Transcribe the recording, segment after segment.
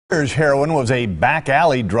Heroin was a back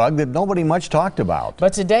alley drug that nobody much talked about.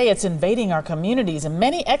 But today it's invading our communities, and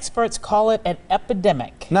many experts call it an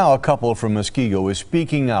epidemic. Now a couple from Muskego is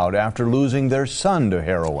speaking out after losing their son to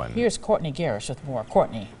heroin. Here's Courtny Gerrish with more.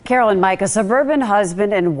 Courtney. Carol and Mike, a suburban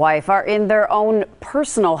husband and wife, are in their own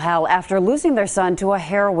personal hell after losing their son to a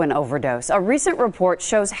heroin overdose. A recent report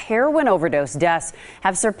shows heroin overdose deaths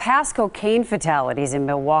have surpassed cocaine fatalities in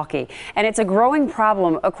Milwaukee, and it's a growing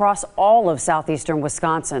problem across all of southeastern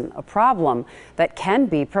Wisconsin. A problem that can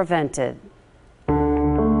be prevented.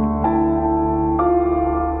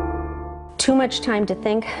 Too much time to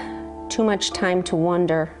think, too much time to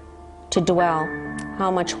wonder, to dwell. How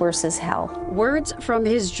much worse is hell? Words from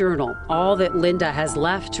his journal, all that Linda has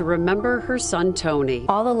left to remember her son Tony.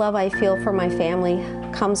 All the love I feel for my family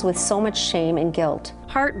comes with so much shame and guilt.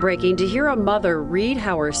 Heartbreaking to hear a mother read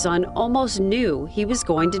how her son almost knew he was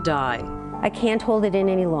going to die. I can't hold it in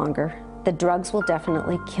any longer. The drugs will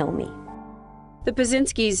definitely kill me. The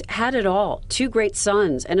Pazinskis had it all, 2 great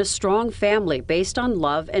sons and a strong family based on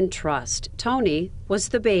love and trust. Tony was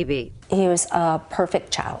the baby. He was a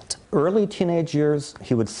perfect child. Early teenage years,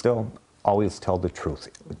 he would still always tell the truth,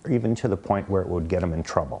 even to the point where it would get him in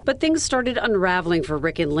trouble. But things started unraveling for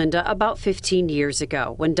Rick and Linda about 15 years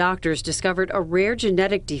ago when doctors discovered a rare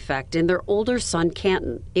genetic defect in their older son,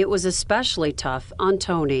 Canton. It was especially tough on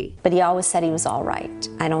Tony. But he always said he was all right.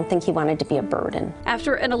 I don't think he wanted to be a burden.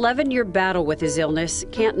 After an 11-year battle with his illness,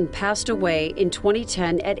 Canton passed away in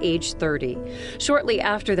 2010 at age 30. Shortly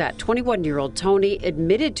after that, 21-year-old Tony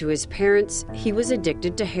admitted to his parents he was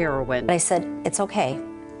addicted to heroin. I said, it's okay.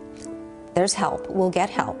 There's help. We'll get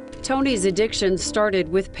help. Tony's addiction started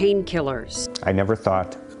with painkillers. I never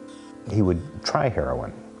thought he would try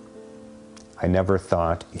heroin. I never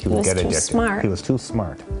thought he would get addicted. He was too smart. He was too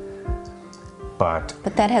smart. But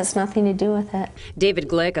that has nothing to do with it. David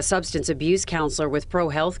Glick, a substance abuse counselor with Pro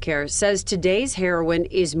Healthcare, says today's heroin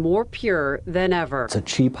is more pure than ever. It's a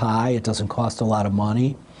cheap high. It doesn't cost a lot of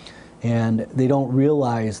money. And they don't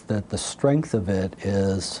realize that the strength of it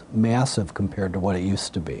is massive compared to what it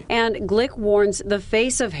used to be. And Glick warns the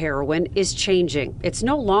face of heroin is changing. It's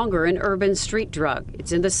no longer an urban street drug.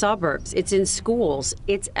 It's in the suburbs. It's in schools.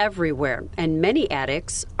 It's everywhere. And many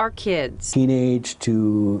addicts are kids. Teenage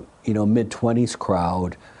to, mid-20s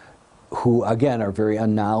crowd who, again, are very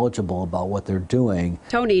unknowledgeable about what they're doing.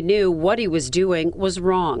 Tony knew what he was doing was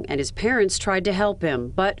wrong, and his parents tried to help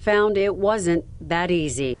him, but found it wasn't that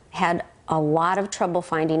easy. Had a lot of trouble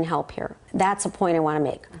finding help here. That's a point I want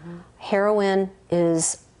to make. Heroin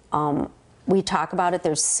is, we talk about it,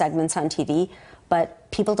 there's segments on TV,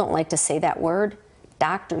 but people don't like to say that word.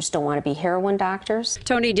 Doctors don't want to be heroin doctors.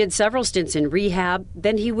 Tony did several stints in rehab,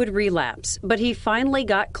 then he would relapse. But he finally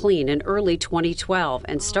got clean in early 2012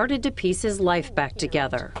 and started to piece his life back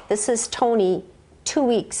together. This is Tony 2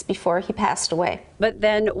 weeks before he passed away. But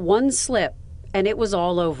then one slip, and it was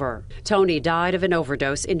all over. Tony died of an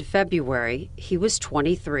overdose in February. He was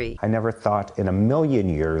 23. I never thought in a million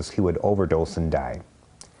years he would overdose and die.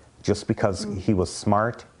 Just because he was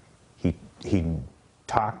smart, he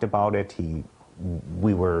talked about it,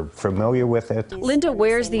 we were familiar with it. Linda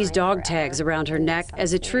wears these dog tags around her neck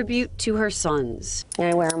as a tribute to her sons. And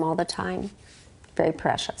I wear them all the time. Very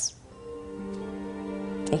precious.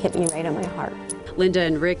 They hit me right on my heart. Linda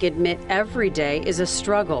and Rick admit every day is a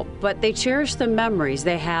struggle, but they cherish the memories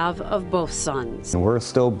they have of both sons. And we're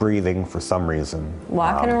still breathing for some reason.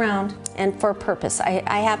 Walking around, and for a purpose. I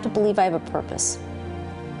have to believe I have a purpose.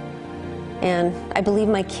 And I believe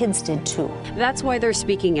my kids did too. That's why they're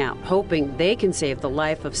speaking out, hoping they can save the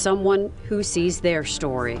life of someone who sees their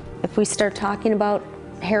story. If we start talking about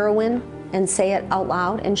heroin and say it out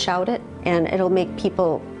loud and shout it, and it'll make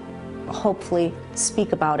people hopefully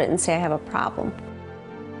speak about it and say I have a problem.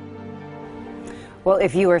 Well,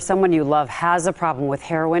 if you or someone you love has a problem with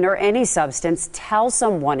heroin or any substance, tell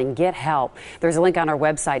someone and get help. There's a link on our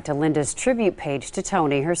website to Linda's tribute page to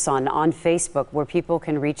Tony, her son, on Facebook, where people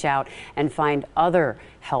can reach out and find other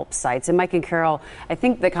help sites. And Mike and Carol, I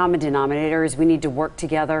think the common denominator is we need to work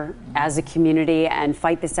together as a community and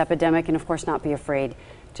fight this epidemic and, of course, not be afraid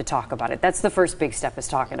to talk about it. That's the first big step, is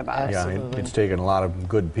talking about it. Yeah, it's taken a lot of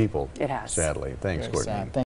good people. It has. Sadly. Thanks, Courtney.